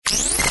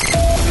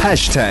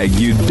Hashtag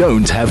you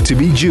don't have to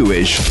be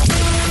Jewish.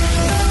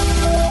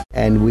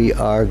 And we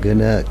are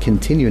gonna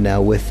continue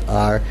now with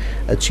our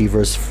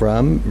achievers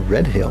from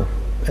Red Hill,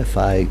 if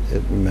I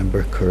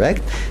remember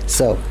correct.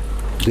 So,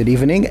 good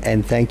evening,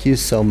 and thank you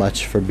so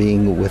much for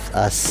being with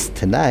us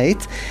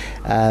tonight.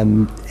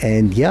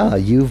 And yeah,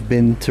 you've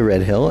been to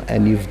Red Hill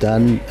and you've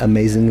done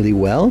amazingly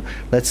well.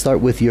 Let's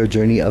start with your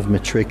journey of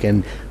matric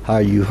and how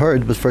you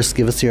heard. But first,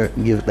 let's hear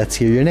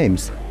your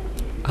names.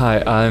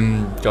 Hi,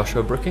 I'm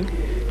Joshua Brooking.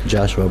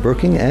 Joshua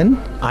Brooking, and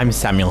I'm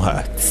Samuel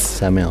Hertz.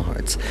 Samuel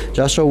Hertz.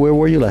 Joshua, where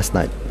were you last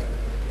night?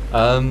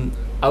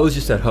 I was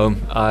just at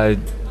home. I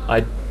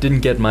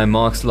didn't get my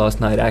marks last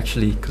night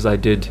actually because I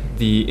did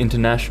the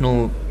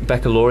International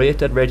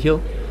Baccalaureate at Red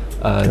Hill.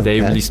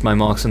 They released my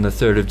marks on the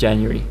 3rd of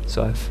January,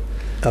 so I've...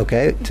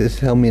 Okay,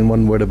 tell me in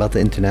one word about the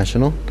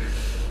International.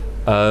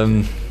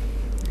 In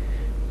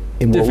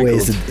what way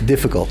is it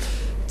difficult?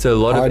 It's a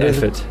lot of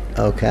effort.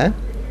 Okay,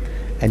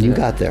 and you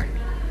got there.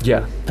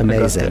 Yeah.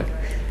 Amazing.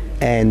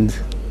 And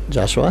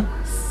Joshua?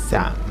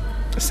 Sam.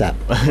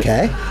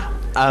 Okay.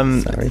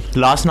 Sorry.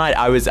 Last night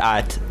I was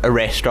at a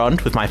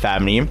restaurant with my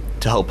family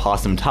to help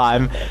pass some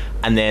time,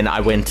 and then I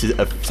went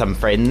to some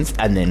friends,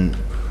 and then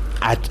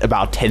at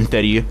about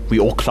 10:30 we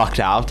all clocked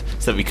out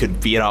so that we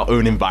could be in our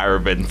own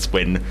environments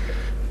when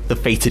the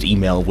fated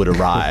email would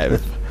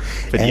arrive.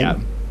 But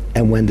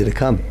And when did it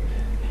come?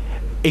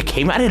 It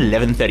came at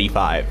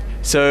 11:35,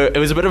 so it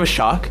was a bit of a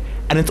shock,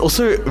 and it's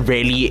also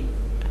really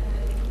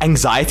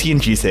anxiety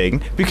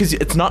inducing because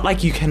it's not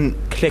like you can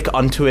click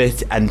onto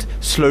it and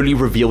slowly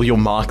reveal your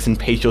marks and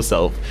pace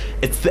yourself.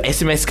 It's the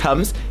SMS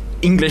comes,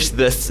 English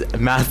this,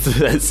 math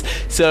this.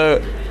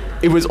 So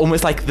it was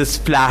almost like this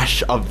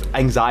flash of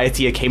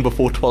anxiety. It came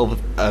before 12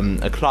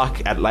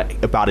 o'clock at like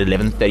about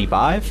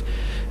 11:35,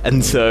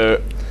 and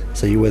so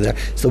you were there.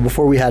 So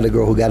before we had a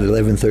girl who got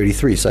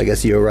 11:33, so I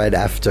guess you were right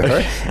after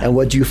her. And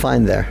what did you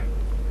find there?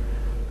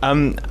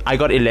 I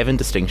got 11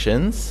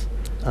 distinctions.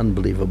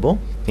 Unbelievable.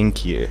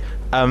 Thank you.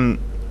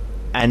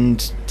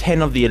 And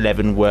 10 of the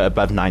 11 were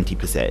above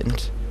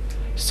 90%.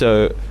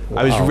 So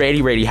I was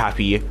really, really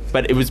happy,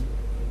 but it was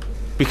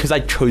because I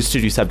chose to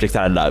do subjects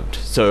that I loved.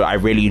 So I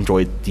really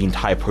enjoyed the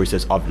entire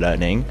process of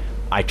learning.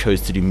 I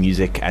chose to do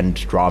music and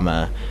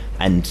drama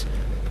and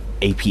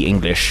AP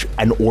English,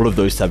 and all of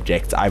those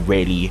subjects I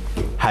really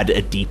had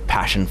a deep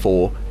passion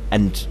for.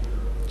 And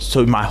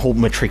so my whole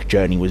matric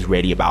journey was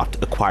really about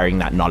acquiring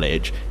that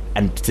knowledge,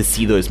 and to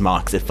see those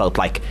marks, it felt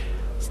like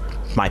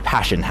my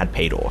passion had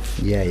paid off.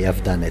 Yeah, you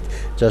have done it.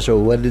 Joshua,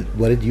 what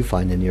did you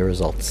find in your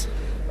results?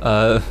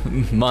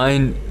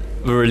 Mine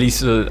were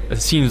released,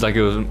 it seems like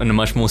it was in a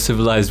much more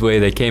civilized way.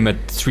 They came at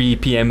 3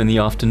 p.m. in the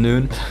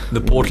afternoon.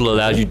 The portal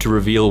allowed you to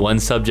reveal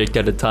one subject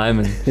at a time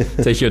and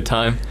take your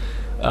time.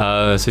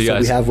 So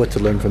we have what to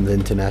learn from the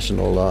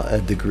international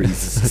degrees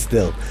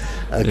still.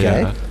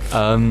 Okay.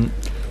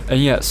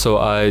 Yeah. So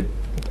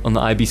on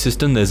the IB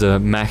system, there's a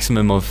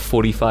maximum of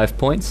 45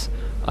 points.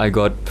 I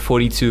got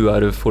 42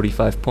 out of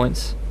 45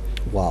 points.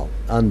 Wow,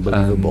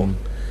 unbelievable.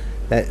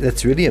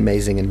 That's really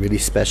amazing and really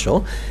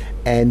special.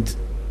 And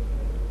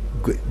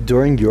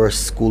during your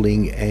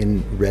schooling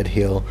in Red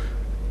Hill,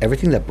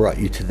 everything that brought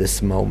you to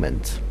this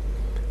moment,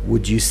 what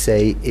would you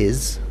say in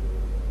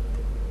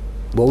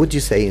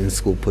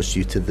school pushed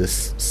you to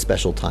this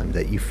special time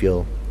that you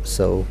feel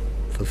so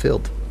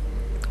fulfilled?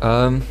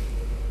 I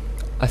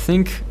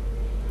think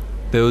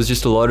there was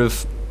just a lot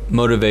of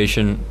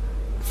motivation,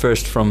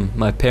 first from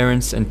my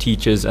parents and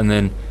teachers, and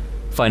then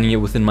finding it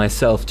within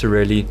myself to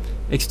really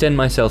extend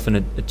myself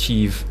and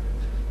achieve,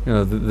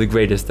 the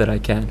greatest that I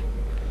can.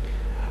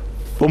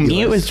 For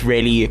me, it was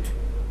really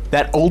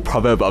that old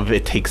proverb of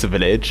 "it takes a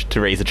village to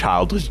raise a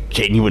child" was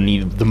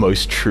genuinely the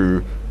most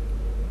true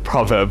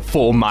proverb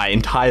for my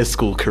entire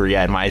school career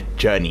and my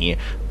journey.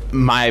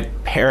 My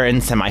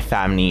parents and my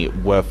family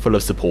were full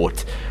of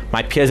support.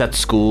 My peers at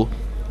school,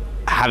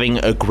 having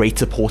a great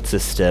support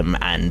system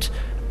and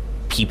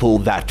people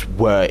that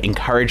were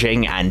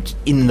encouraging and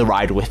in the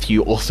ride with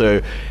you,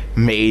 also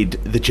made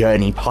the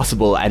journey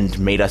possible and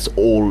made us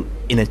all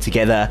in it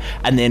together.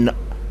 And then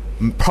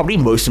probably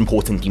most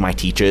importantly, my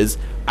teachers.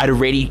 I had a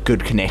really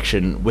good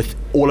connection with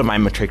all of my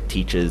matric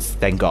teachers,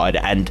 thank God.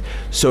 And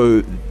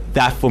so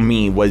that for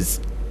me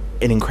was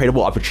an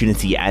incredible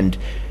opportunity. And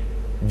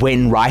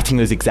when writing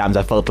those exams,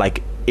 I felt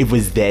like it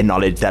was their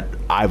knowledge that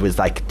I was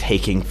like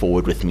taking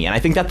forward with me. And I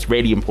think that's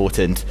really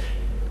important,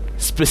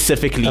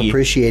 specifically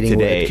appreciating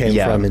today. Where it came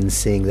from and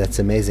seeing. That's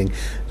amazing.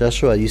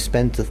 Joshua, you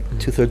spent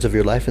 2/3 of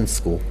your life in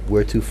school.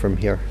 Where to from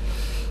here?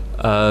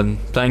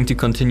 Planning to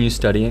continue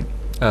studying,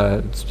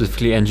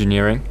 specifically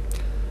engineering.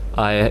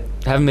 I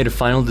haven't made a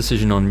final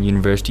decision on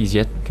universities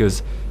yet,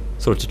 because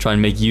sort of to try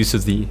and make use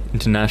of the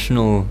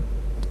international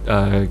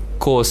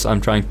course,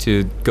 I'm trying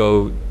to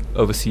go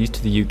overseas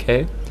to the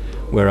UK,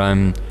 where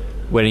I'm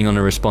waiting on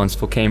a response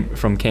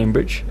from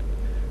Cambridge.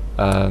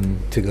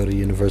 To go to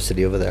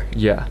university over there?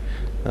 Yeah.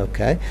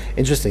 Okay.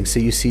 Interesting. So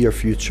you see your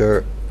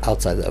future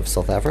outside of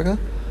South Africa?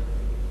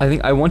 I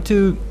think I want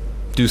to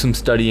do some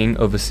studying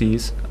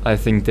overseas. I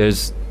think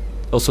there's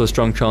also a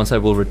strong chance I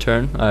will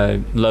return.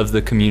 I love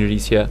the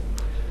communities here,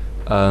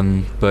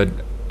 but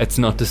it's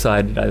not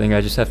decided. I think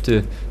I just have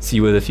to see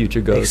where the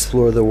future goes.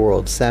 Explore the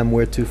world. Sam,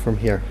 where to from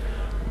here?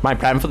 My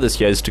plan for this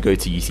year is to go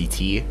to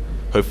UCT,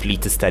 hopefully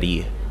to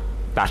study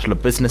Bachelor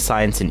of Business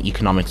Science and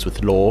Economics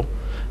with Law.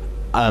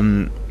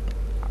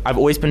 I've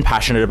always been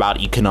passionate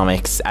about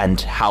economics and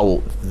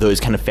how those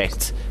can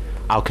affect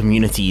our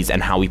communities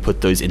and how we put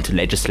those into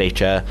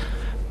legislature.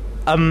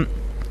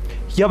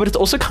 Yeah, but it's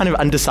also kind of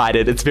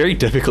undecided. It's very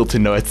difficult to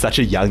know at such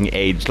a young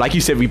age. Like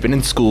you said, we've been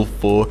in school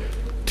for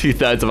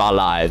 2/3 of our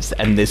lives,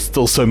 and there's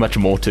still so much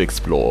more to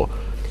explore.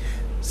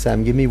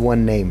 Sam, give me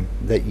one name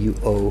that you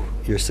owe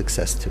your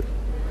success to.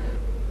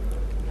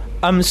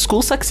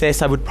 School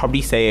success, I would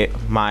probably say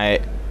my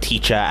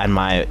teacher and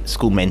my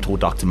school mentor,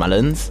 Dr.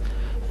 Mullins.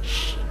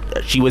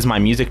 She was my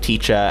music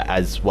teacher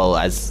as well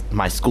as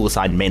my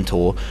school-assigned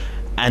mentor,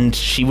 and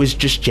she was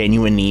just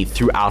genuinely,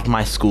 throughout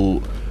my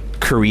school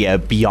career,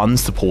 beyond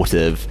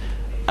supportive,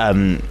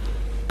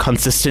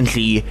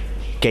 consistently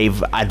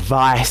gave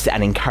advice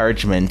and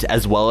encouragement,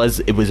 as well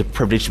as it was a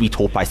privilege to be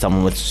taught by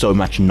someone with so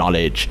much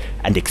knowledge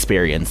and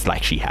experience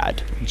like she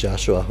had.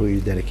 Joshua, who are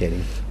you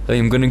dedicating? I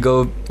think I'm going to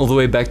go all the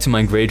way back to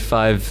my grade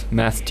 5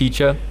 math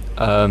teacher,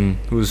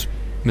 who's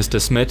Mr.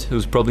 Smith,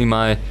 who's probably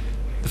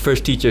the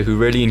first teacher who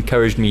really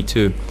encouraged me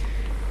to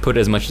put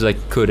as much as I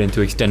could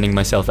into extending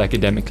myself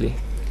academically.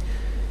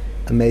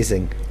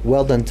 Amazing.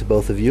 Well done to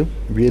both of you.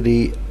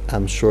 Really,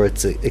 I'm sure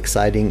it's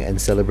exciting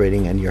and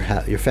celebrating, and your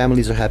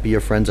families are happy,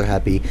 your friends are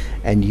happy,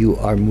 and you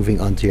are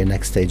moving on to your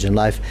next stage in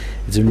life.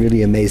 It's been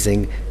really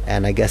amazing,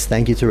 and I guess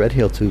thank you to Red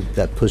Hill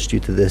that pushed you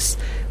to this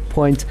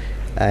point,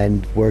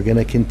 and we're going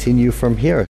to continue from here.